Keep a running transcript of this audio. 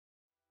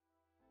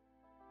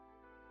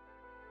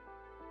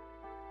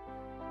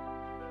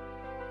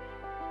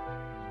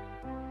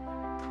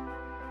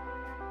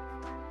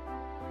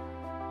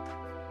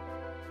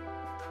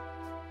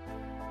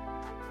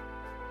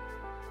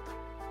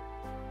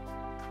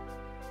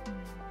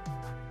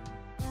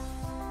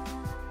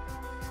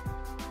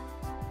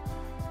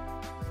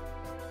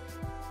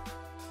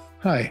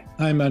Hi,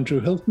 I'm Andrew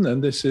Hilton,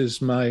 and this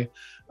is my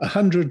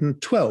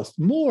 112th,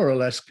 more or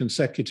less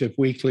consecutive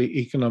weekly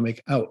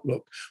economic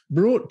outlook,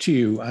 brought to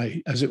you,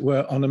 as it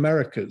were, on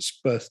America's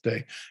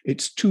birthday,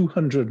 its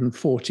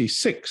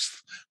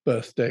 246th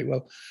birthday.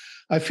 Well,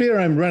 I fear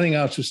I'm running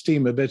out of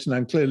steam a bit, and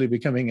I'm clearly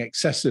becoming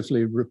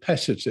excessively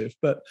repetitive,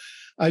 but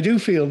I do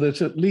feel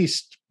that at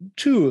least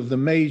two of the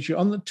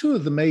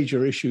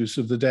major issues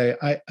of the day,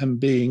 I am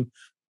being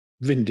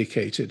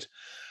vindicated.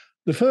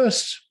 The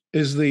first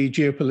is the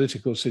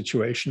geopolitical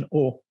situation,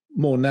 or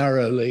more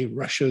narrowly,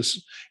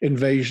 Russia's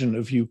invasion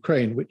of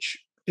Ukraine,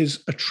 which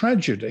is a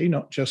tragedy,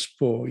 not just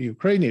for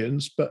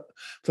Ukrainians, but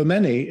for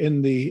many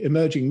in the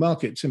emerging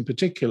markets in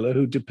particular,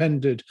 who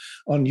depended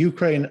on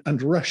Ukraine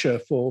and Russia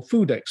for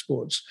food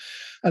exports.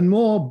 And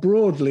more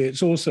broadly,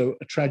 it's also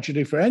a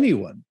tragedy for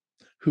anyone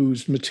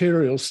whose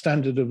material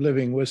standard of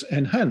living was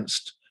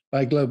enhanced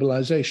by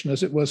globalization,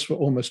 as it was for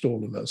almost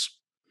all of us.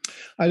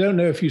 I don't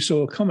know if you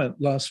saw a comment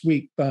last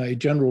week by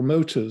General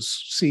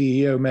Motors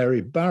CEO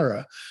Mary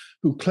Barra,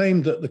 who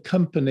claimed that the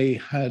company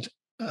had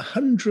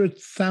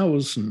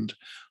 100,000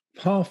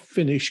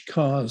 half-finished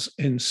cars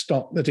in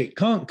stock that it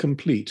can't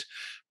complete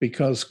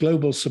because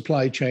global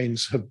supply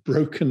chains have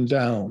broken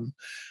down.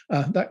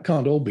 That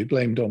can't all be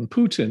blamed on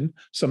Putin.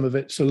 Some of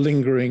it's a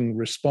lingering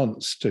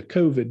response to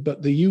COVID,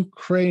 but the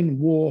Ukraine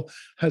war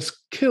has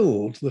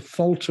killed the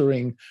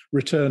faltering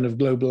return of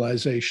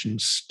globalization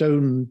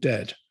stone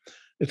dead.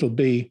 It'll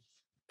be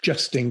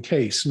just in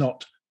case,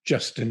 not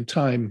just in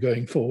time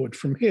going forward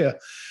from here.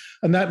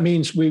 And that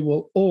means we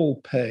will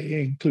all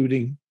pay,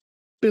 including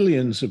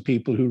billions of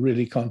people who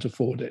really can't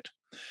afford it.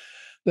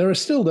 There are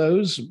still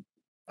those,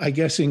 I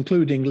guess,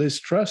 including Liz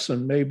Truss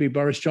and maybe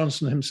Boris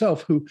Johnson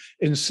himself, who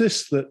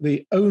insist that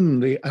the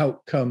only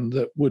outcome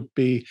that would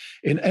be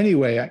in any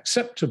way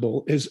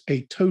acceptable is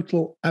a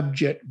total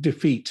abject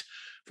defeat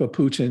for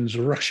Putin's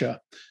Russia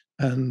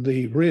and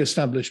the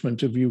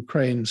reestablishment of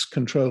Ukraine's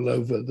control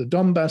over the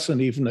Donbass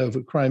and even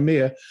over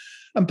Crimea,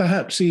 and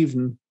perhaps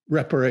even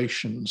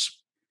reparations.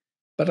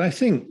 But I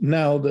think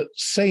now that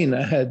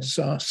saner heads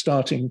are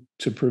starting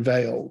to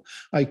prevail.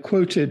 I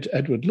quoted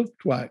Edward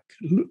Luttwak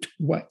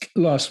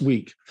last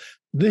week.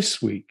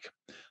 This week,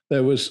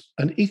 there was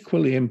an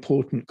equally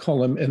important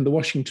column in the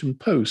Washington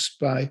Post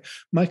by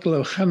Michael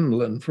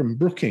O'Hanlon from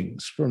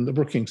the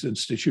Brookings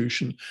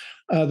Institution,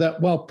 that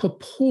while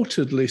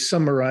purportedly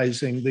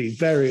summarizing the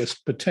various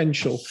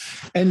potential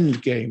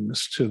end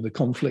games to the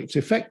conflict,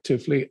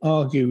 effectively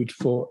argued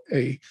for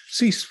a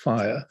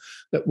ceasefire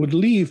that would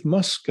leave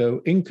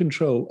Moscow in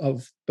control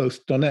of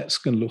both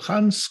Donetsk and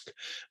Luhansk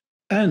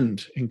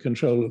and in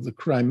control of the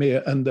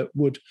Crimea, and that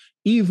would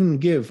even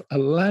give a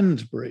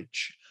land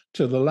bridge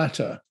to the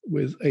latter,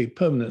 with a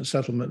permanent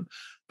settlement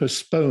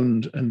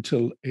postponed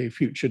until a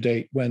future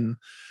date when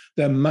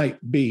there might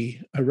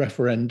be a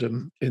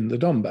referendum in the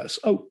Donbass.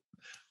 Oh,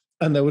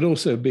 and there would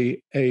also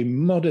be a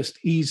modest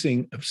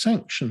easing of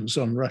sanctions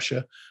on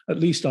Russia, at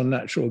least on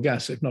natural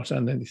gas, if not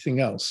on anything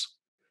else.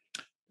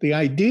 The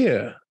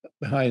idea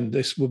behind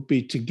this would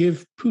be to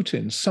give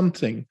Putin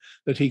something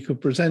that he could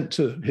present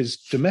to his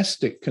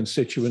domestic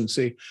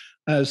constituency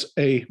as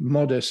a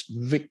modest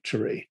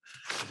victory.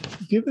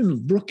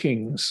 Given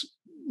Brookings'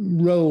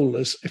 role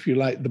as, if you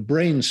like, the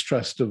brains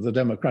trust of the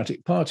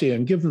Democratic Party,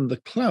 and given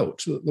the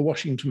clout that the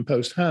Washington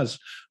Post has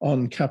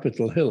on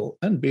Capitol Hill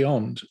and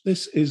beyond,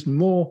 this is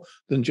more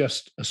than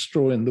just a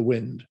straw in the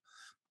wind.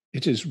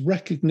 It is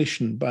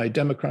recognition by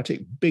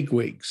Democratic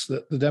bigwigs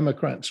that the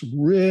Democrats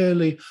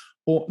really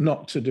ought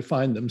not to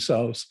define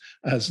themselves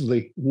as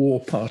the war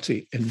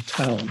party in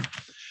town.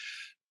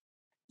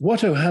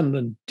 What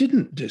O'Hanlon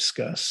didn't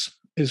discuss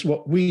is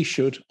what we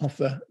should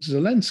offer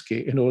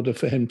Zelensky in order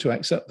for him to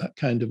accept that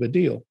kind of a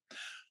deal.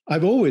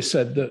 I've always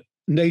said that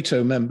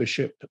NATO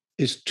membership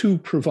is too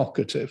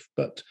provocative,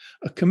 but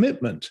a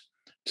commitment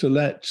to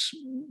let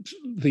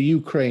the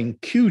Ukraine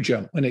queue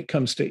jump when it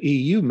comes to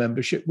EU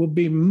membership would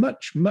be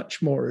much,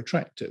 much more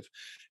attractive.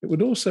 It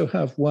would also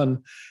have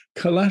one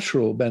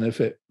collateral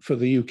benefit for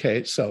the UK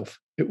itself.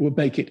 It would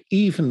make it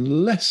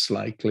even less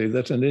likely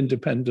that an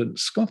independent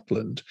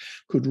Scotland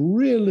could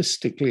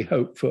realistically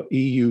hope for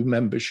EU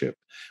membership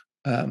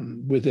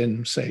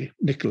within, say,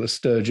 Nicola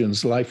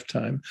Sturgeon's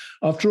lifetime.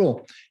 After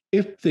all,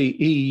 if the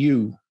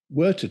EU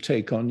were to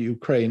take on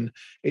Ukraine,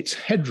 its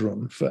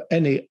headroom for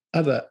any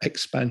other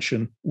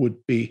expansion would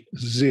be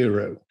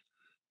zero.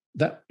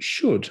 That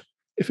should,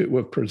 if it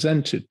were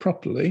presented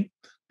properly,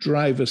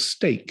 drive a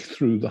stake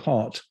through the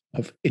heart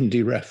of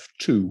IndyRef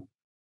 2.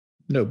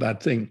 No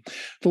bad thing.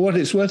 For what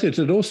it's worth, it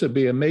would also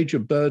be a major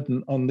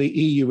burden on the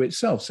EU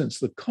itself, since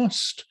the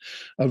cost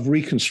of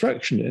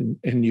reconstruction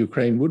in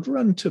Ukraine would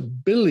run to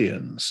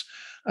billions,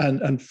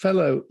 and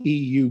fellow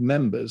EU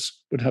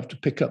members would have to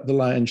pick up the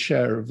lion's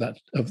share of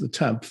the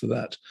tab for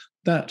that.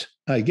 That,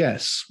 I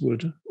guess,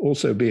 would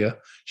also be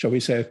shall we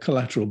say, a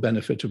collateral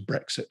benefit of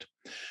Brexit.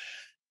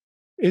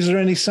 Is there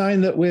any sign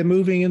that we're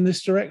moving in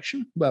this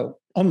direction? Well,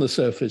 on the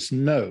surface,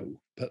 no.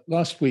 But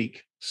last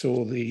week,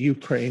 saw the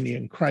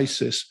Ukrainian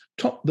crisis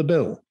top the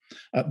bill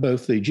at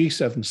both the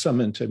G7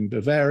 summit in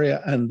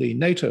Bavaria and the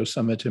NATO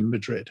summit in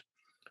Madrid.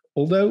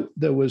 Although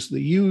there was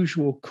the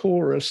usual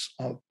chorus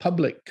of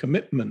public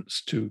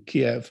commitments to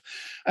Kiev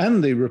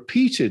and the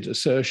repeated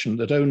assertion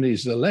that only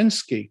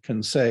Zelensky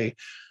can say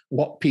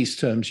what peace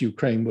terms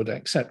Ukraine would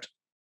accept,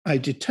 I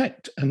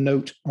detect a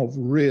note of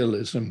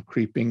realism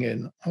creeping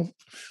in.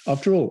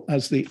 After all,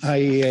 as the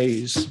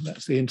IEA's,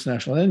 that's the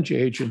International Energy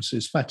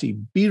Agency's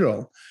Fatih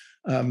Birol,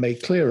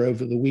 made clear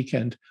over the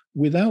weekend,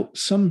 without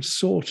some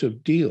sort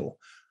of deal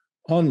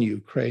on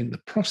Ukraine, the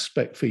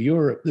prospect for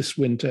Europe this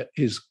winter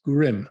is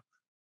grim.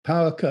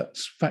 Power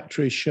cuts,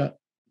 factories shut,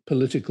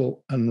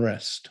 political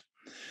unrest.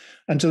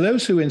 And to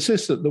those who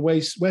insist that the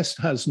West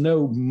has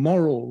no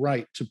moral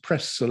right to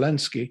press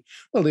Zelensky,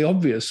 well, the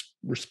obvious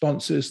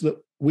response is that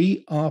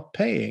we are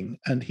paying,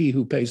 and he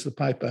who pays the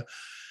piper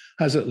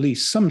has at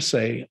least some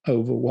say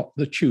over what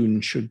the tune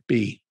should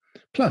be.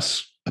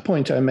 Plus, a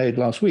point I made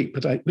last week,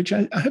 but which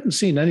I haven't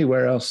seen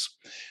anywhere else,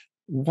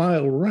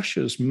 while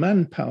Russia's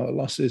manpower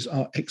losses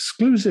are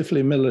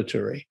exclusively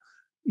military,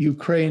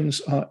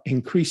 Ukraine's are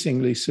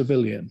increasingly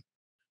civilian.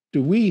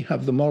 Do we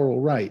have the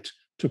moral right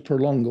to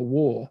prolong a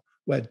war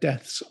where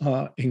deaths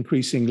are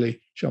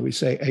increasingly, shall we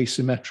say,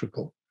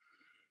 asymmetrical?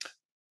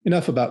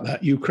 Enough about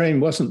that. Ukraine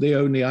wasn't the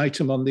only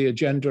item on the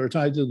agenda at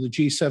either the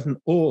G7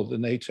 or the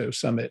NATO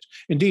summit.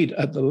 Indeed,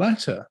 at the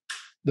latter,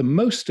 the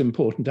most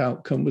important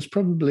outcome was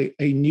probably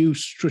a new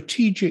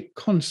strategic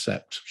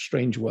concept,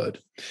 strange word,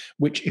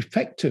 which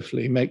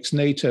effectively makes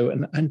NATO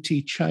an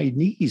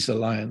anti-Chinese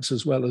alliance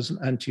as well as an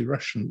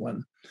anti-Russian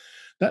one.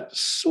 That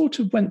sort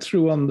of went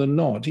through on the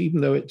nod,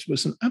 even though it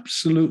was an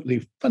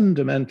absolutely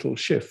fundamental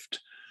shift.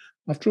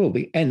 After all,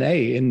 the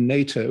NA in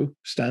NATO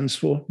stands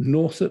for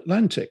North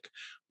Atlantic.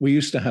 We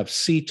used to have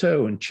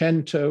CETO and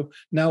CENTO.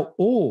 Now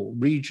all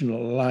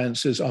regional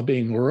alliances are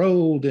being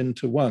rolled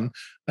into one.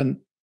 And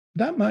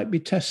that might be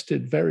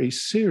tested very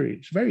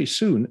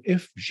soon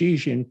if Xi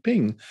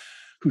Jinping,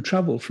 who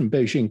traveled from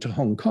Beijing to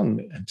Hong Kong,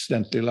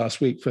 incidentally,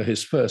 last week for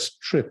his first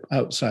trip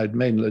outside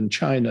mainland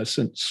China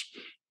since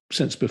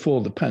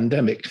before the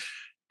pandemic,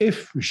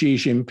 if Xi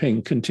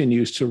Jinping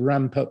continues to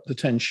ramp up the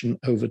tension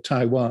over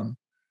Taiwan.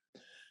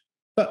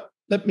 But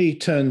let me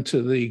turn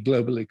to the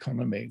global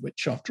economy,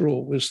 which after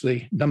all was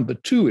the number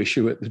 2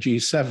 issue at the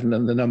G7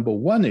 and the number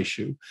 1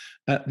 issue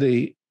at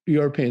the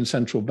European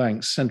Central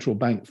Bank's Central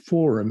Bank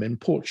Forum in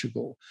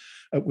Portugal,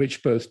 at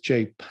which both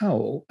Jay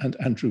Powell and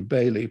Andrew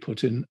Bailey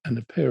put in an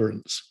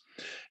appearance.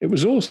 It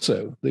was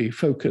also the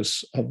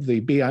focus of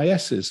the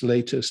BIS's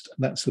latest,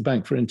 that's the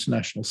Bank for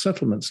International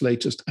Settlements'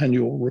 latest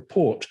annual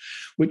report,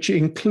 which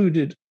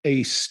included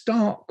a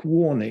stark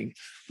warning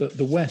that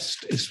the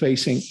West is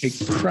facing a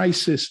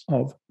crisis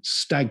of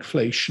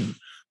stagflation,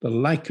 the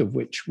like of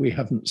which we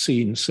haven't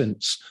seen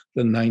since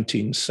the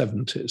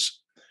 1970s.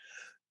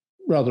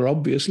 Rather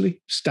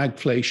obviously,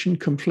 stagflation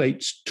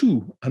conflates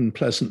 2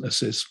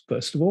 unpleasantnesses.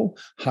 First of all,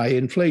 high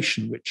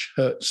inflation, which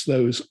hurts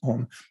those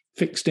on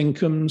fixed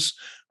incomes,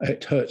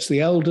 it hurts the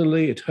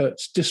elderly, it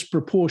hurts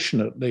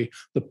disproportionately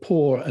the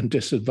poor and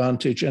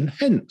disadvantaged, and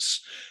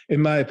hence,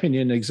 in my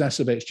opinion,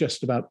 exacerbates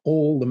just about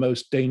all the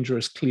most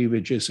dangerous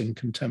cleavages in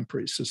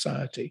contemporary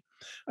society.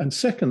 And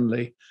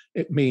secondly,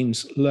 it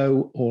means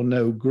low or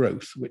no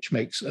growth, which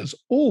makes us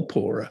all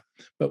poorer,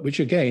 but which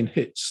again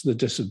hits the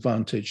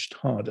disadvantaged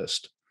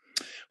hardest.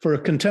 For a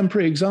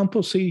contemporary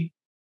example, see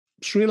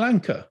Sri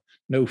Lanka,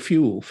 no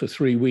fuel for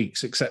 3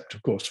 weeks, except,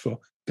 of course, for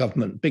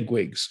government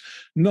bigwigs,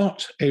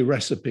 not a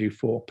recipe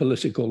for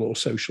political or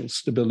social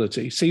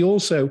stability. See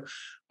also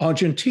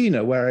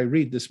Argentina, where I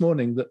read this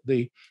morning that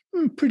the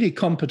pretty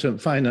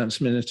competent finance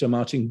minister,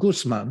 Martin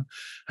Guzman,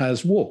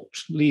 has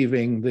walked,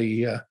 leaving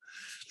the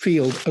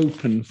field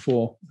open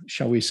for,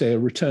 shall we say, a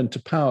return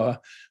to power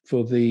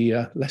for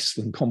the less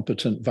than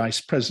competent vice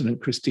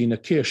president, Cristina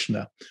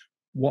Kirchner.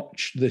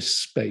 Watch this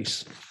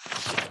space.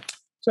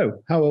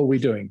 So how are we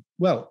doing?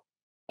 Well,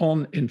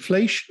 on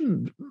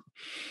inflation,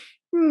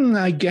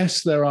 I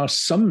guess there are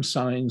some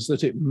signs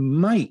that it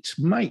might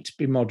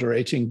be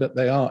moderating, but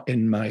they are,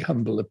 in my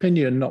humble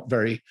opinion, not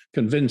very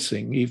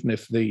convincing, even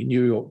if the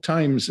New York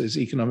Times'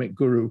 economic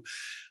guru,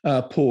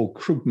 Paul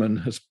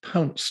Krugman, has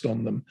pounced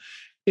on them.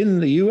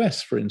 In the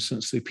US, for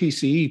instance, the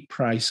PCE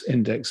price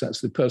index, that's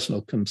the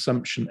personal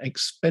consumption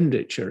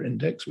expenditure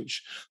index,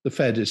 which the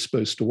Fed is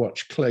supposed to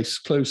watch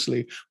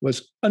closely,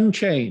 was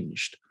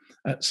unchanged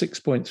at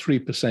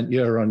 6.3%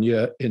 year on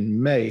year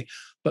in May.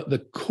 But the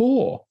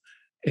core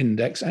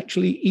index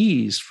actually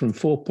eased from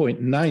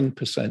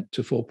 4.9%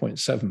 to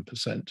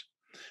 4.7%.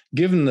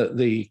 Given that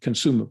the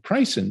consumer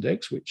price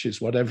index, which is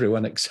what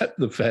everyone except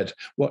the Fed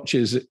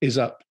watches, is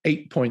up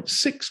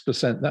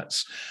 8.6%,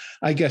 that's,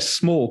 I guess,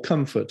 small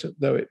comfort,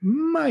 though it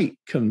might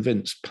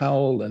convince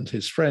Powell and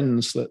his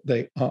friends that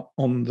they are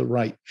on the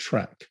right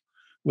track.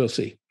 We'll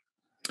see.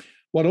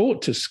 What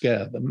ought to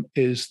scare them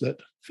is that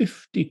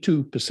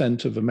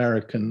 52% of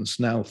Americans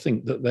now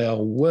think that they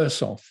are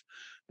worse off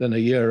than a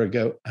year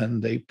ago,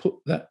 and they put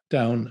that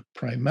down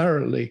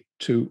primarily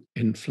to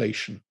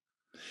inflation.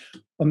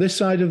 On this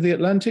side of the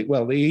Atlantic,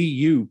 well, the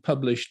EU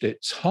published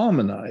its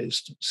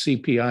harmonized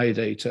CPI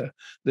data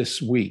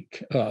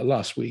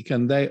last week,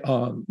 and they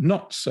are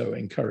not so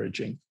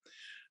encouraging.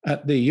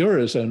 At the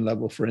Eurozone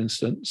level, for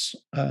instance,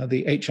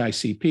 the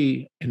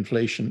HICP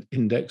inflation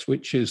index,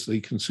 which is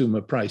the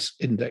consumer price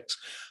index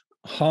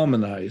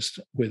harmonized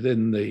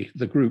within the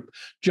group,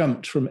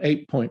 jumped from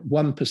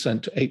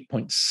 8.1% to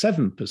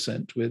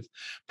 8.7%, with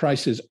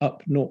prices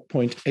up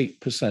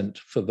 0.8%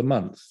 for the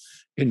month.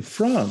 In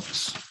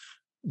France,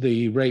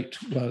 the rate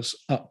was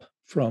up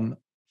from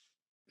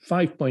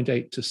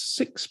 5.8 to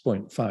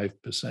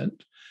 6.5%.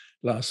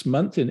 Last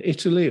month in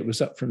Italy, it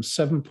was up from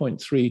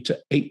 7.3 to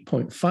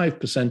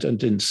 8.5%.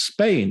 And in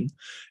Spain,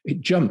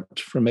 it jumped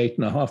from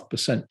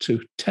 8.5%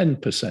 to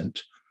 10%.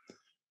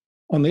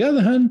 On the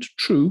other hand,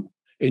 true,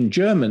 in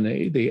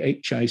Germany, the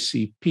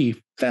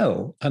HICP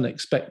fell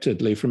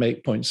unexpectedly from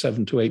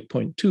 8.7 to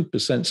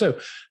 8.2%. So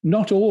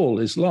not all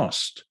is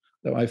lost,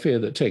 though I fear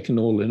that taken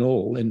all in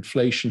all,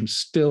 inflation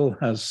still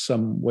has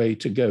some way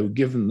to go,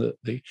 given that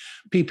the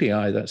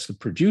PPI, that's the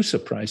producer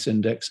price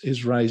index,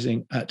 is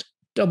rising at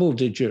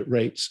double-digit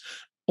rates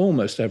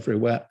almost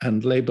everywhere,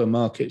 and labour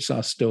markets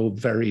are still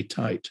very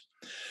tight.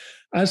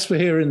 As for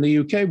here in the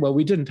UK, well,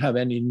 we didn't have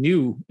any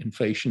new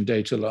inflation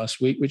data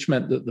last week, which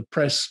meant that the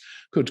press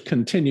could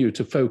continue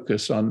to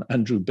focus on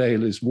Andrew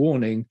Bailey's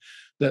warning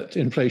that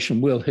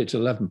inflation will hit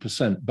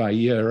 11% by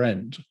year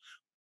end.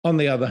 On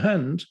the other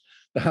hand,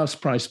 the house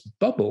price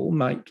bubble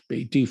might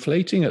be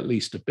deflating at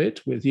least a bit,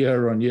 with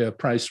year-on-year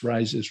price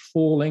rises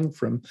falling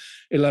from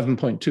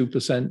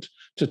 11.2%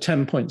 to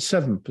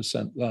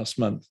 10.7% last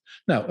month.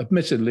 Now,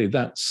 admittedly,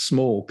 that's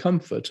small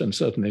comfort and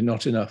certainly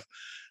not enough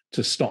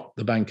to stop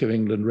the Bank of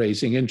England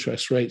raising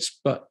interest rates,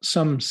 but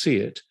some see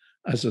it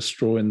as a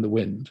straw in the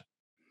wind.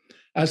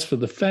 As for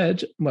the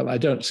Fed, well, I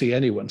don't see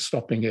anyone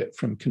stopping it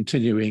from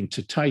continuing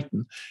to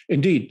tighten.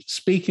 Indeed,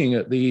 speaking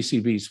at the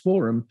ECB's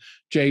forum,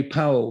 Jay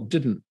Powell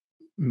didn't,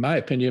 in my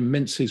opinion,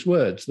 mince his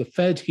words. The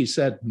Fed, he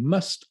said,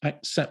 must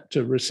accept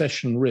a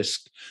recession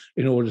risk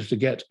in order to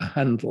get a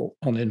handle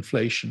on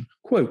inflation.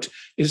 Quote,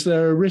 "Is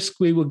there a risk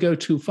we will go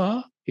too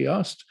far?" he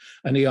asked.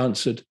 And he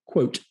answered,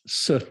 quote,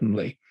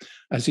 "Certainly."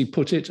 As he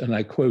put it, and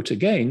I quote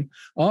again,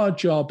 "Our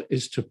job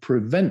is to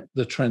prevent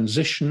the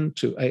transition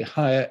to a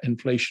higher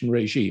inflation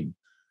regime."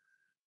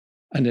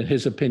 And in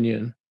his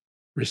opinion,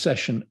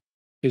 recession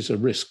is a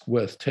risk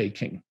worth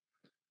taking.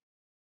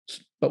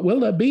 But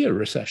will there be a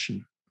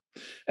recession?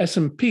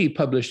 S&P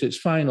published its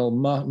final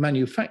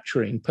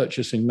manufacturing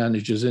purchasing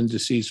managers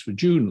indices for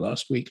June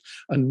last week,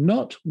 and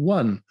not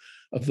one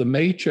of the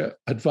major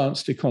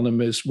advanced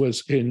economies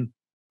was in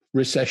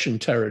recession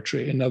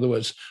territory. In other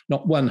words,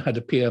 not one had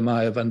a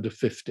PMI of under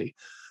 50.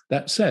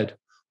 That said,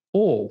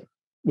 all,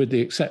 with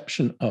the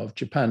exception of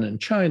Japan and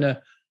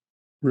China,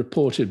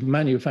 reported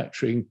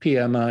manufacturing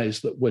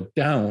PMIs that were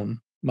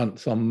down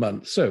month on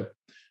month. So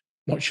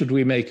what should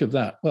we make of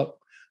that? Well,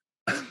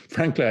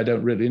 frankly, I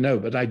don't really know,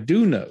 but I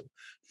do know,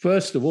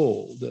 first of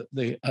all, that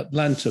the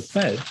Atlanta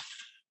Fed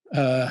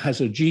has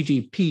a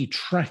GDP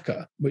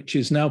tracker, which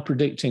is now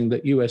predicting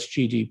that US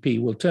GDP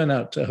will turn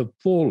out to have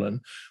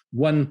fallen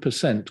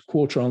 1%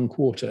 quarter on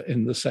quarter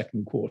in the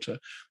second quarter,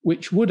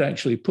 which would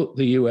actually put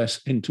the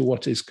US into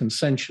what is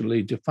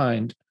consensually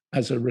defined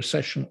as a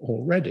recession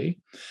already.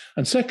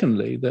 And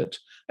secondly, that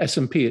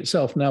S&P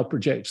itself now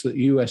projects that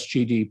US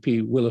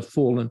GDP will have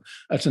fallen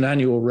at an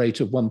annual rate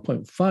of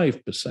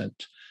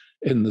 1.5%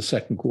 in the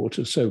second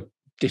quarter, so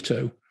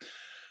ditto.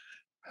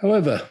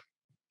 However,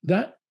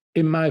 that,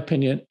 in my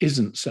opinion,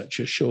 isn't such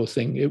a sure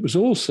thing. It was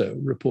also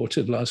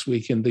reported last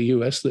week in the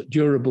US that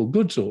durable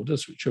goods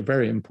orders, which are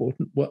very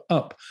important, were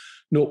up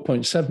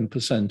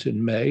 0.7%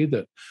 in May,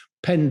 that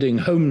pending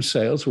home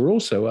sales were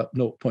also up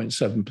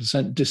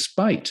 0.7%,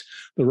 despite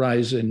the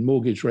rise in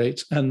mortgage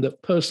rates, and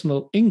that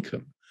personal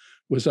income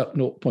was up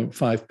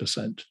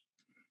 0.5%.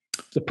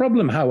 The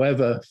problem,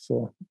 however,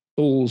 for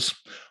bulls,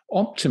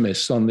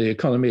 optimists on the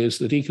economy is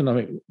that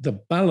the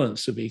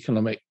balance of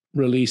economic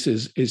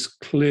releases is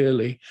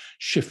clearly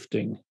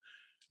shifting.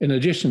 In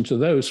addition to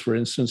those, for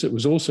instance, it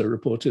was also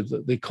reported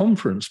that the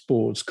Conference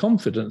Board's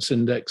confidence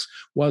index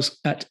was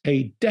at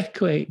a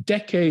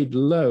decade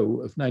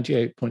low of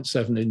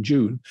 98.7 in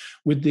June,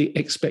 with the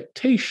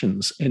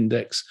expectations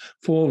index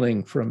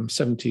falling from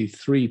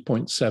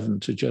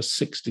 73.7 to just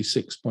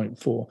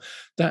 66.4.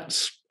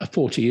 That's a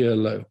 40-year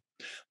low.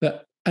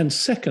 And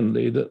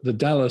secondly, that the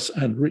Dallas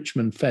and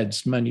Richmond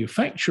Fed's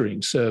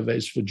manufacturing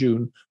surveys for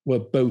June were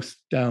both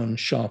down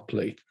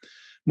sharply.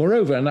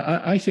 Moreover, and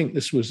I think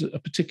this was a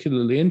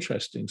particularly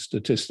interesting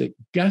statistic,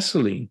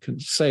 gasoline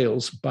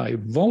sales by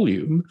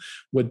volume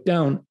were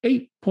down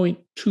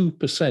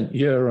 8.2%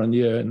 year on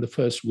year in the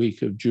first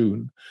week of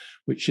June,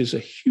 which is a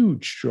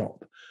huge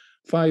drop.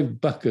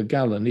 $5 a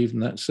gallon, even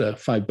that's a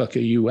 $5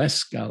 a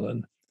US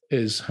gallon,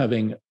 is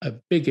having a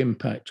big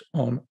impact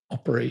on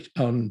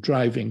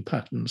driving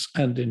patterns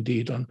and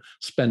indeed on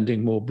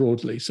spending more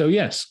broadly. So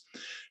yes,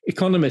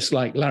 economists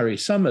like Larry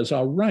Summers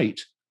are right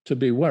to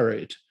be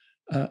worried.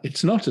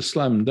 It's not a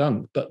slam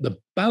dunk, but the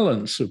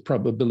balance of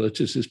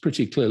probabilities is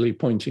pretty clearly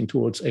pointing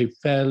towards a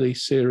fairly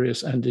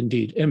serious and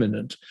indeed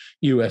imminent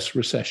US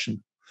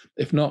recession.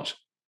 If not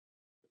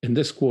in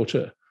this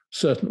quarter,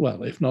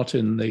 if not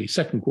in the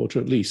second quarter,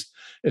 at least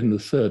in the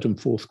third and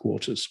fourth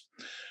quarters.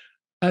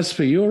 As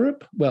for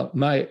Europe, well,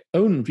 my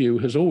own view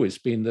has always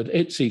been that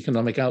its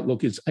economic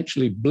outlook is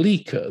actually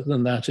bleaker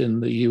than that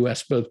in the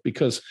US, both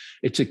because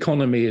its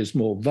economy is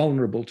more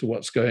vulnerable to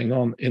what's going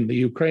on in the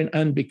Ukraine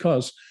and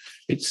because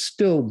it's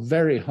still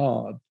very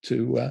hard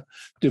to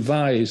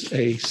devise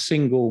a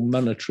single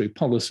monetary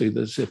policy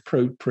that's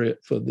appropriate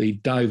for the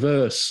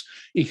diverse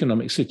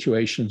economic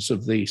situations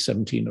of the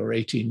 17 or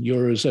 18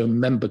 Eurozone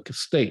member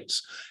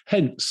states.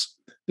 Hence,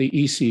 the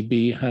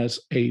ECB has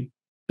a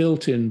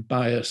built-in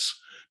bias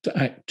to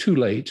act too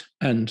late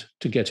and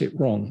to get it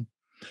wrong.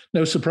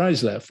 No surprise,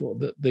 therefore,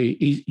 that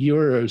the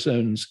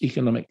Eurozone's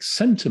economic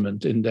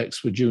sentiment index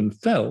for June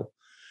fell,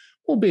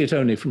 albeit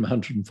only from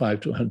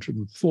 105 to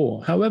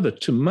 104. However,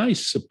 to my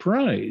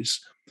surprise,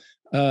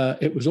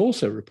 it was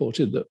also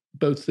reported that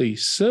both the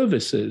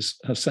services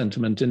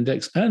sentiment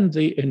index and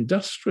the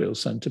industrial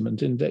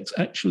sentiment index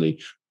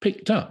actually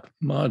picked up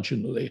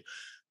marginally.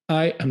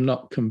 I am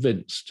not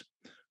convinced.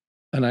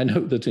 And I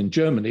note that in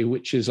Germany,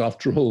 which is,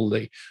 after all,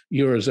 the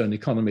Eurozone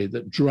economy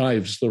that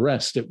drives the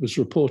rest, it was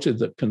reported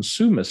that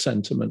consumer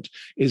sentiment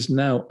is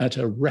now at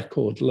a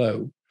record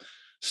low.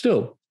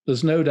 Still,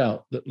 there's no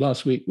doubt that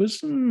last week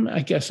was,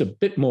 I guess, a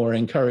bit more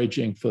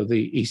encouraging for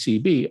the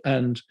ECB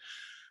and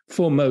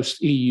for most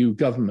EU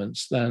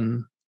governments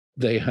than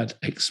they had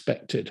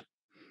expected.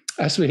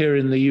 As for here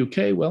in the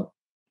UK, well,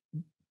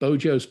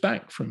 BoJo's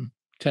back from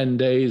 10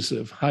 days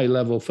of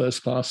high-level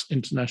first-class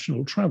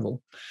international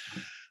travel.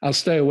 I'll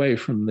stay away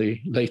from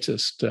the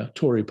latest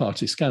Tory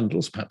party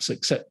scandals, perhaps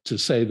except to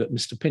say that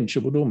Mr. Pincher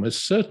would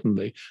almost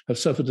certainly have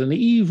suffered an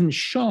even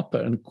sharper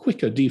and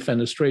quicker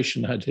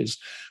defenestration had his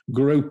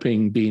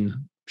groping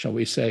been, shall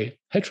we say,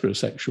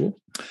 heterosexual.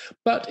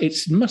 But it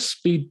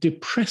must be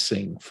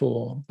depressing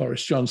for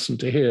Boris Johnson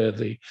to hear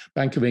the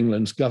Bank of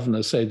England's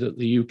governor say that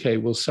the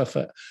UK will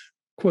suffer,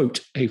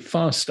 quote, a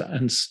faster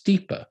and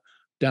steeper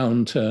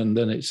downturn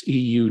than its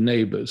EU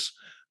neighbours.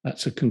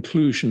 That's a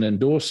conclusion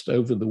endorsed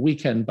over the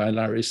weekend by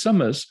Larry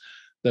Summers,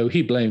 though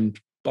he blamed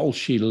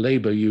Bolshe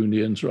labour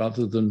unions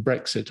rather than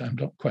Brexit. I'm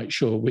not quite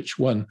sure which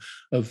one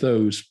of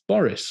those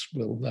Boris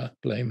will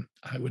blame.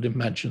 I would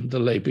imagine the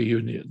labour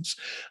unions.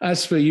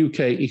 As for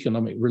UK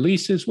economic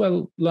releases,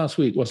 well, last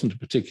week wasn't a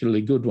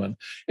particularly good one.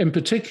 In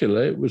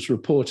particular, it was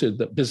reported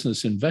that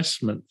business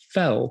investment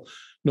fell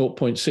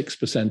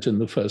 0.6% in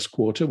the first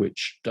quarter,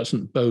 which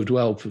doesn't bode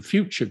well for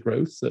future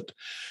growth. That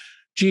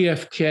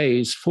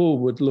GfK's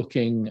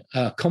forward-looking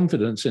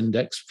confidence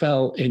index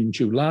fell in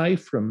July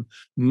from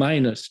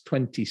minus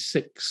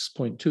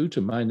 26.2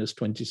 to minus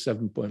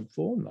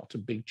 27.4, not a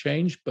big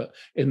change, but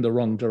in the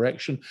wrong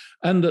direction,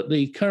 and that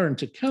the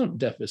current account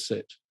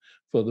deficit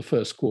for the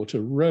first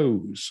quarter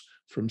rose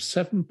from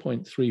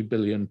 £7.3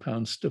 billion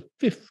to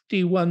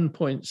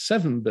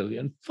 £51.7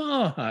 billion,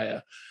 far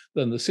higher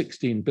than the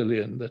 £16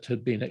 billion that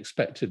had been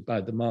expected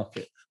by the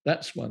market.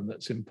 That's one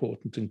that's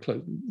important and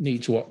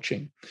needs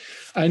watching.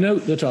 I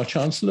note that our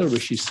Chancellor,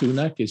 Rishi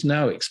Sunak, is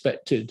now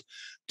expected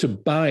to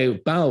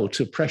bow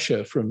to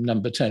pressure from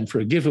Number 10 for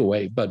a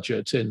giveaway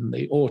budget in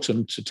the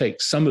autumn to take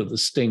some of the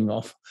sting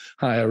off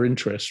higher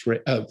interest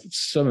rate,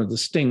 some of the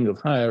sting of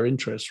higher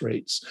interest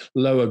rates,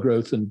 lower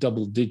growth and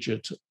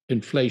double-digit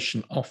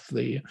inflation off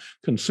the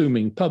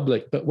consuming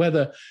public. But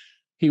whether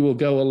he will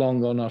go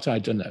along or not, I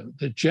don't know.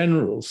 The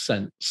general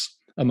sense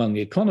among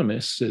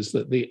economists is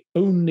that the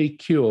only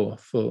cure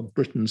for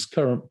Britain's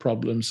current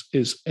problems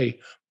is a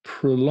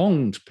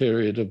prolonged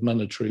period of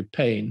monetary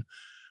pain,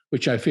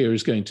 which I fear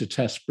is going to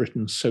test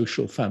Britain's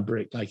social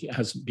fabric like it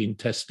hasn't been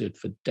tested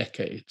for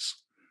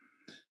decades.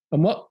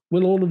 And what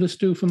will all of this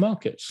do for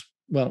markets?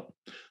 Well,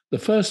 the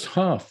first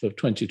half of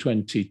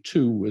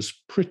 2022 was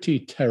pretty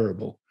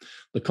terrible.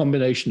 The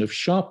combination of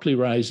sharply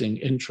rising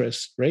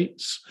interest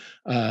rates,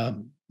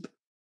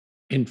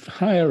 in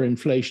higher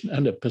inflation,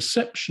 and a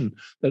perception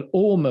that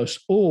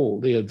almost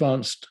all the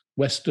advanced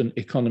Western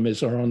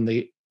economies are on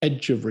the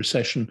edge of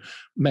recession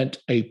meant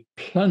a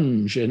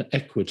plunge in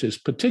equities,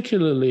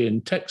 particularly in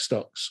tech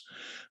stocks,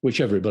 which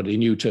everybody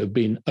knew to have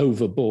been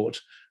overbought.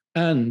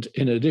 And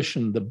in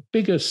addition, the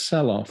biggest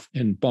sell-off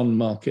in bond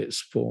markets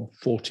for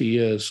 40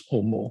 years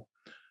or more.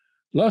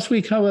 Last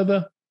week,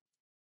 however,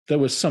 there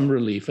was some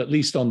relief, at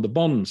least on the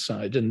bond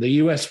side. In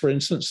the US, for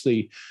instance,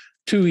 the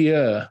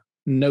two-year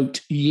note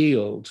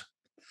yield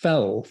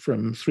fell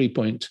from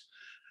 3.08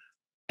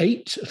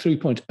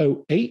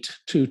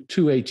 to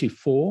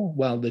 284,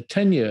 while the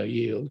 10-year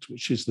yield,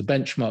 which is the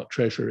benchmark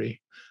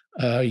Treasury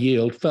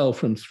yield, fell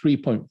from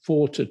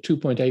 3.4 to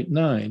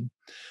 2.89.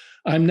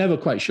 I'm never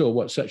quite sure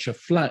what such a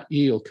flat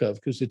yield curve,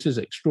 because it is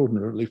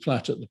extraordinarily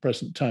flat at the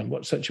present time,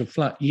 what such a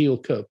flat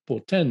yield curve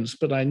portends.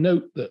 But I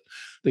note that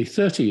the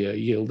 30-year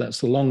yield,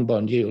 that's the long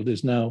bond yield,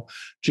 is now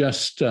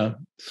just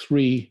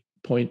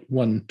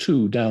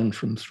 3.12, down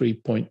from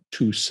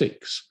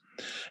 3.26.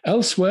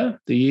 Elsewhere,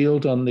 the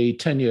yield on the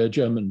 10-year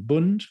German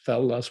Bund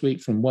fell last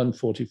week from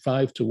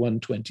 145 to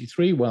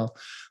 123, while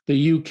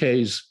the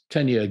UK's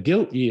 10-year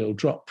gilt yield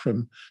dropped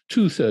from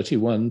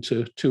 231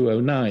 to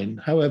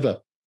 209. However,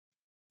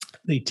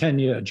 the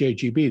 10-year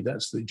JGB,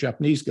 that's the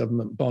Japanese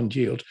government bond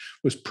yield,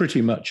 was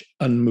pretty much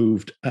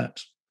unmoved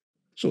at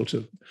sort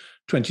of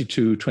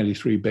 22,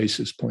 23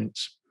 basis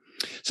points.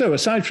 So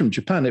aside from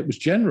Japan, it was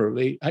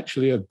generally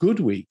actually a good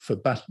week for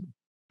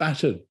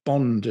battered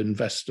bond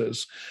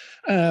investors,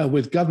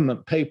 with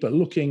government paper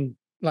looking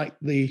like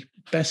the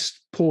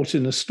best port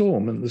in a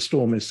storm, and the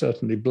storm is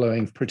certainly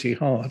blowing pretty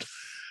hard.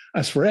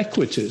 As for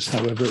equities,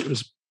 however, it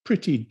was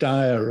pretty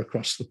dire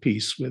across the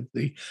piece, with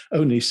the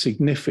only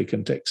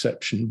significant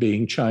exception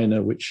being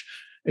China, which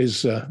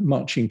is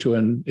marching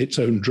to its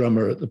own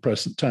drummer at the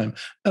present time.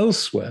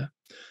 Elsewhere,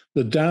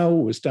 the Dow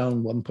was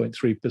down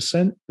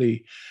 1.3%.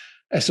 The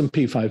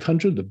S&P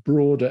 500, the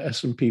broader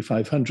S&P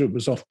 500,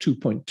 was off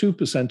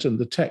 2.2%, and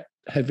the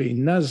tech-heavy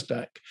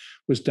NASDAQ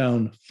was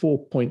down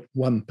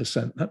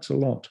 4.1%. That's a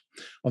lot.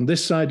 On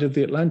this side of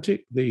the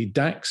Atlantic, the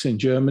DAX in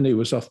Germany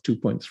was off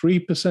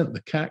 2.3%.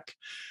 The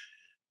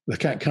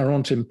CAC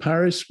 40 in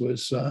Paris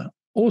was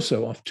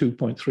also off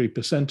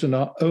 2.3%, and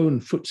our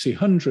own FTSE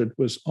 100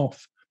 was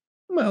off,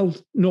 well,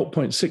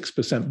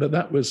 0.6%, but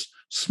that was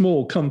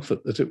small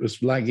comfort that it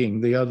was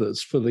lagging the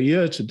others. For the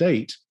year to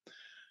date,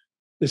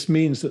 this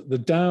means that the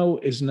Dow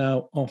is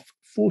now off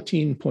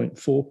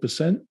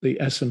 14.4%, the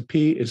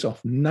S&P is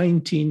off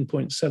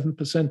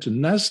 19.7%,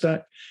 and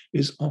NASDAQ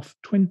is off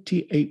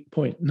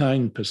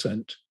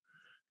 28.9%.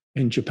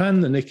 In Japan,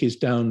 the Nikkei is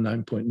down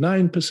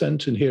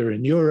 9.9%, and here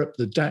in Europe,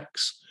 the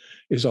DAX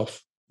is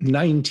off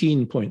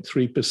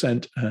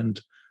 19.3%,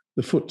 and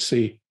the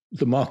FTSE,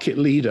 the market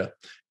leader,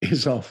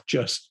 is off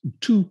just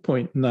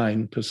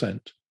 2.9%.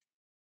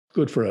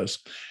 Good for us.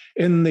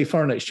 In the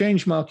foreign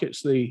exchange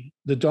markets, the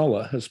US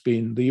dollar has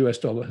been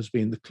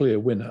the clear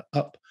winner,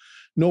 up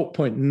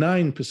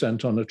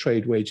 0.9% on a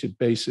trade-weighted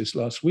basis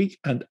last week,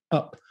 and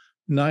up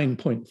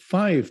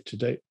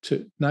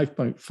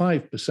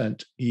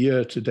 9.5%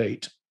 year to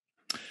date.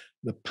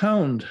 The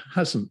pound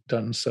hasn't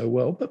done so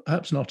well, but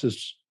perhaps not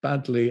as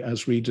badly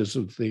as readers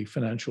of the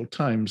Financial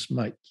Times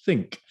might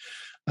think.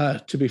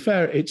 To be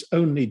fair, it's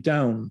only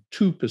down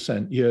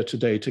 2% year to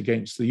date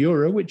against the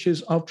euro, which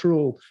is, after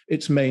all,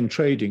 its main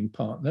trading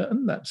partner,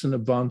 and that's an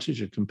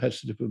advantage, a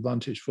competitive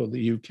advantage for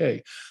the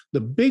UK.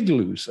 The big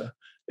loser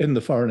in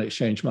the foreign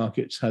exchange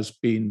markets has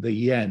been the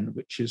yen,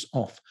 which is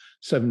off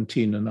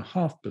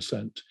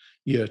 17.5%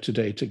 year to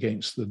date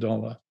against the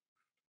dollar.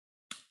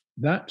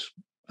 That,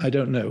 I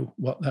don't know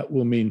what that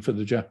will mean for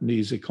the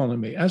Japanese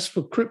economy. As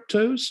for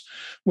cryptos,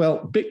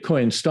 well,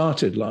 Bitcoin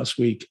started last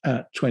week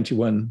at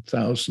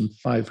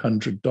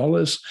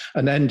 $21,500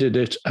 and ended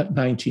it at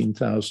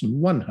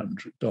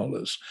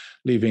 $19,100,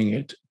 leaving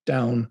it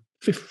down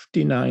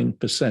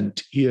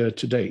 59% year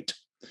to date.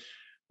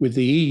 With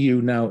the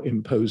EU now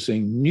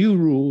imposing new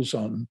rules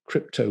on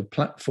crypto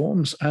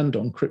platforms and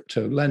on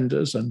crypto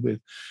lenders, and with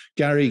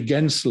Gary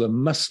Gensler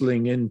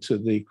muscling into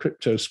the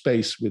crypto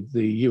space with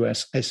the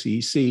US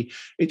SEC,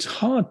 it's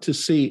hard to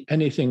see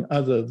anything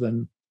other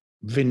than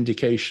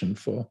vindication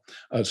for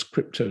us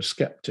crypto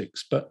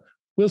skeptics. But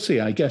we'll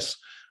see. I guess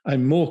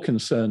I'm more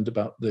concerned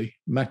about the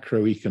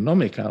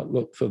macroeconomic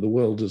outlook for the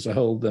world as a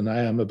whole than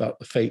I am about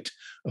the fate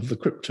of the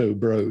crypto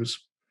bros.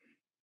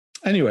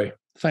 Anyway,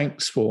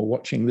 thanks for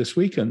watching this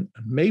week, and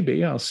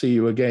maybe I'll see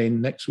you again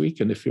next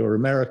week. And if you're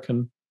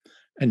American,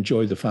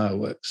 enjoy the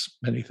fireworks.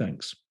 Many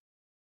thanks.